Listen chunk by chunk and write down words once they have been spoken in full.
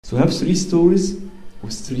So we have three stories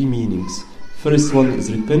with three meanings. First one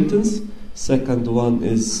is repentance, second one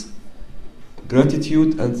is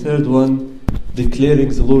gratitude, and third one declaring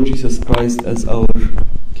the Lord Jesus Christ as our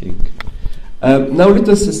King. Now let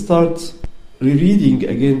us start rereading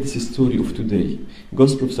again this story of today.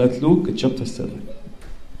 Gospel of St. Luke, chapter 7.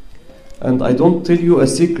 And I don't tell you a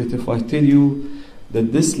secret if I tell you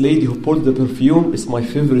that this lady who poured the perfume is my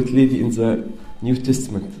favorite lady in the New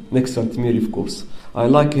Testament, next to Aunt Mary, of course. I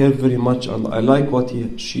like her very much, and I like what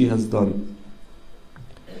she has done.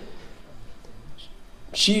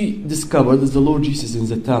 She discovered that the Lord Jesus is in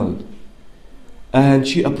the town, and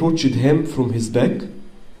she approached him from his back,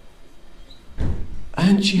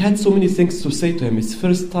 and she had so many things to say to him. It's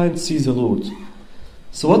first time to see the Lord.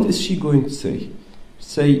 So what is she going to say?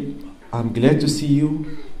 Say, I'm glad to see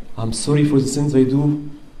you. I'm sorry for the sins I do.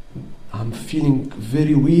 I'm feeling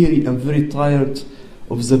very weary and very tired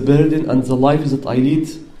of the burden and the life that I lead.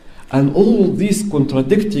 And all these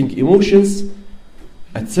contradicting emotions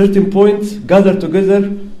at certain point gathered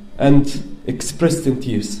together and expressed in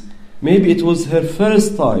tears. Maybe it was her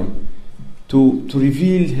first time to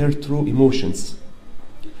reveal her true emotions.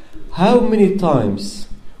 How many times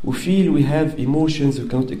we feel we have emotions we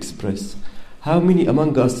cannot express? How many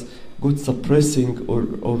among us got suppressing or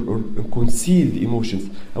concealed emotions,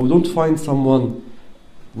 and we don't find someone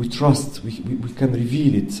we trust, we can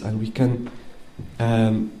reveal it, and we can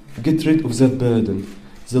get rid of that burden.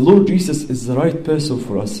 The Lord Jesus is the right person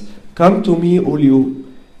for us. Come to me, all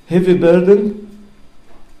you heavy burden,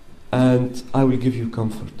 and I will give you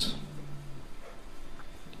comfort.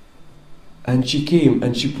 And she came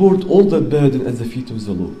and she poured all the burden at the feet of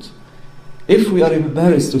the Lord. If we are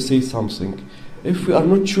embarrassed to say something, if we are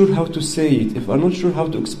not sure how to say it, if we are not sure how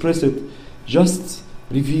to express it, just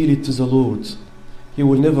reveal it to the Lord. He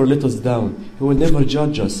will never let us down. He will never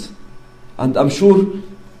judge us. And I'm sure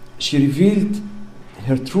she revealed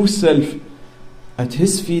her true self at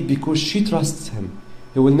His feet because she trusts Him.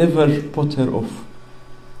 He will never put her off.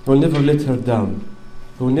 He will never let her down.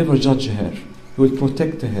 He will never judge her. He will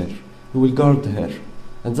protect her. He will guard her.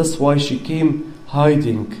 And that's why she came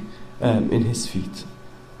hiding in His feet.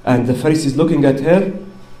 And the Pharisees looking at her,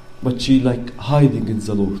 but she like hiding in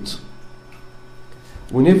the Lord.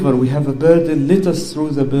 Whenever we have a burden, let us throw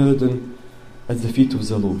the burden at the feet of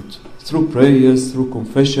the Lord. Through prayers, through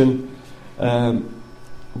confession,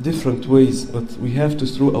 different ways, but we have to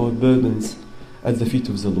throw our burdens at the feet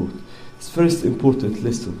of the Lord. It's the first important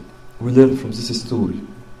lesson we learn from this story.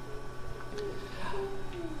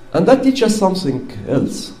 And that teaches us something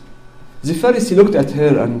else. The Pharisee looked at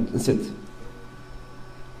her and said,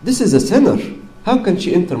 "This is a sinner. How can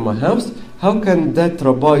she enter my house? How can that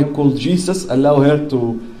rabbi called Jesus allow her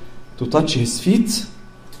to touch his feet?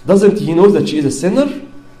 Doesn't he know that she is a sinner?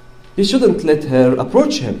 He shouldn't let her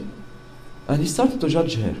approach him." And he started to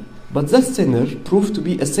judge her. But that sinner proved to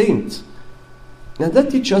be a saint. And that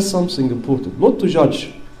teaches us something important, not to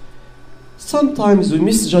judge. Sometimes we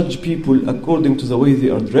misjudge people according to the way they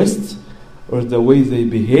are dressed or the way they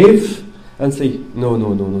behave and say, no,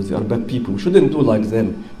 they are bad people. We shouldn't do like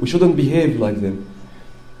them. We shouldn't behave like them.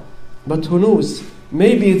 But who knows?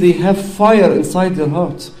 Maybe they have fire inside their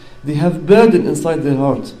heart. They have burden inside their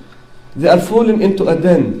heart. They are falling into a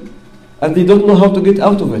den and they don't know how to get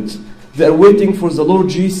out of it. They are waiting for the Lord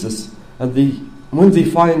Jesus, and when they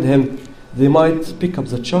find Him, they might pick up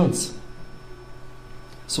the chance.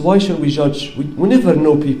 So why should we judge? We never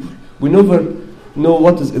know people. We never know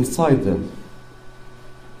what is inside them.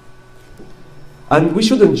 And we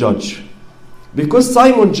shouldn't judge, because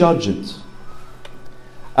Simon judged it.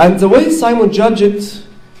 And the way Simon judged it,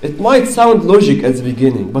 it might sound logic at the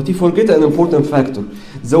beginning, but he forget an important factor.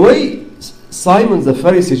 The way Simon the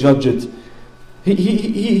Pharisee judged it,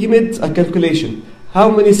 he made a calculation. How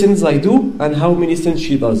many sins I do and how many sins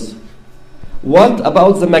she does. What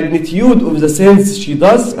about the magnitude of the sins she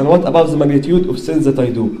does and what about the magnitude of sins that I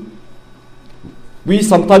do? We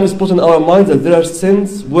sometimes put in our minds that there are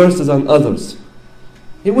sins worse than others.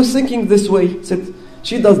 He was thinking this way. He said,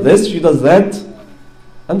 she does this, she does that,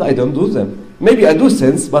 and I don't do them. Maybe I do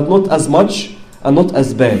sins, but not as much and not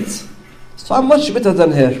as bad. So I'm much better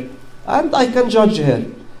than her, and I can judge her.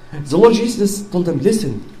 The Lord Jesus told them,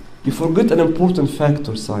 listen, you forget an important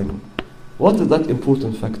factor, Simon. What is that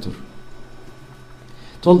important factor?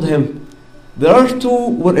 Told him, there are two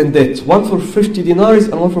were in debt, one for 50 dinars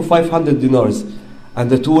and one for 500 dinars, and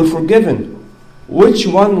the two were forgiven. Which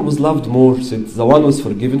one was loved more? Said, the one was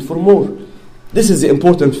forgiven for more. This is the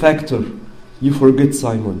important factor. You forget,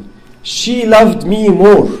 Simon. She loved me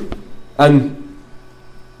more. And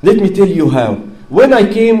let me tell you how. When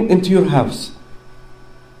I came into your house,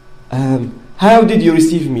 how did you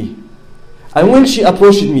receive me? And when she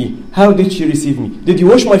approached me, how did she receive me? Did you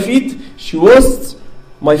wash my feet? She washed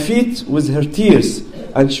my feet with her tears,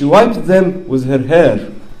 and she wiped them with her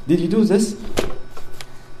hair. Did you do this?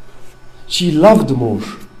 She loved more.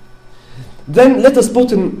 Then let us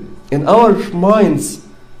put in our minds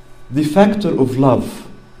the factor of love.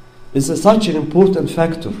 It's such an important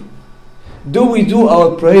factor. Do we do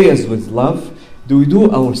our prayers with love? Do we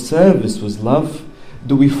do our service with love?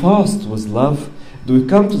 Do we fast with love? Do we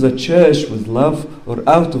come to the church with love or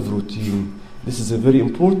out of routine? This is a very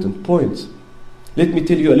important point. Let me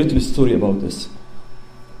tell you a little story about this.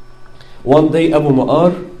 One day Abu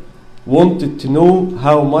Ma'ar wanted to know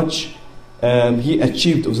how much he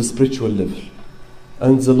achieved of the spiritual level.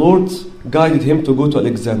 And the Lord guided him to go to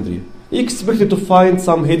Alexandria. He expected to find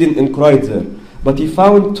some hidden inquiry there, but he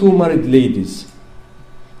found 2 married ladies.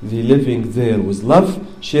 They living there with love,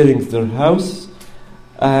 sharing their house,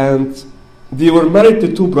 and they were married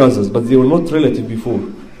to 2 brothers, but they were not relative before.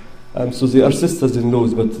 So they are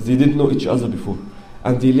sisters-in-laws, but they didn't know each other before.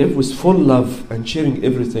 And they live with full love and sharing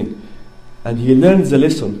everything. And he learned the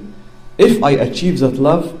lesson. If I achieve that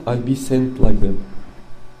love, I'll be sent like them.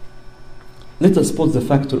 Let us put the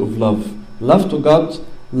factor of love. Love to God,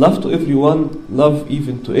 love to everyone, love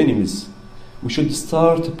even to enemies. We should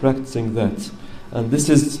start practicing that. And this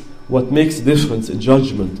is what makes a difference in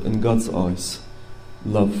judgment in God's eyes.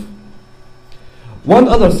 Love. One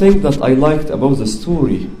other thing that I liked about the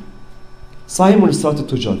story, Simon started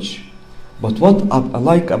to judge. But what I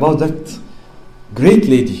like about that great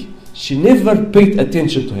lady, she never paid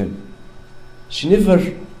attention to him. She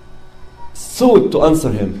never sought to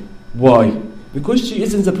answer him. Why? Because she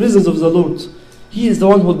is in the presence of the Lord. He is the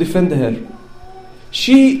one who will defend her.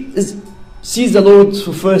 She sees the Lord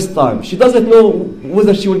for the first time. She doesn't know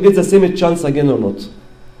whether she will get the same chance again or not.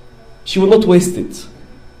 She will not waste it.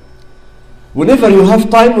 Whenever you have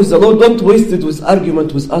time with the Lord, don't waste it with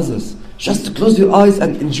argument with others. Just close your eyes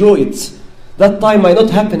and enjoy it. That time might not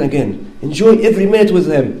happen again. Enjoy every minute with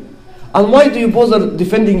Him. And why do you bother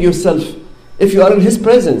defending yourself? If you are in His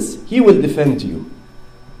presence, He will defend you.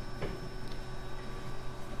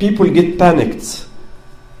 People get panicked.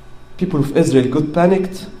 People of Israel got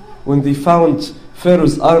panicked when they found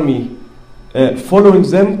Pharaoh's army following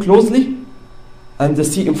them closely and the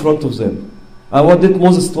sea in front of them. And what did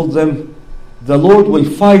Moses told them? The Lord will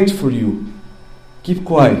fight for you. Keep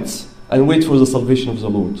quiet and wait for the salvation of the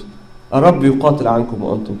Lord. الرب يقاتل عنكم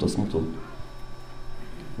وأنتم تصمتون.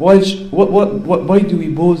 Why do we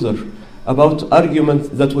bother about arguments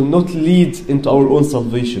that will not lead into our own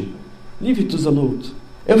salvation? Leave it to the Lord.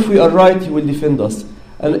 If we are right, He will defend us.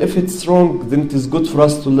 And if it's wrong, then it is good for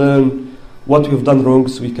us to learn what we have done wrong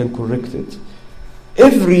so we can correct it.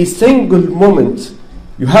 Every single moment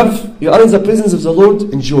you are in the presence of the Lord,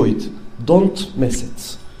 enjoy it. Don't miss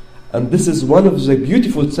it. And this is one of the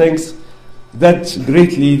beautiful things that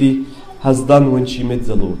great lady has done when she met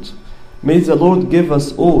the Lord. May the Lord give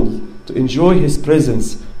us all to enjoy His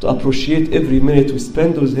presence, to appreciate every minute we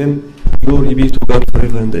spend with Him. Glory be to God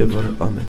forever and ever. Amen.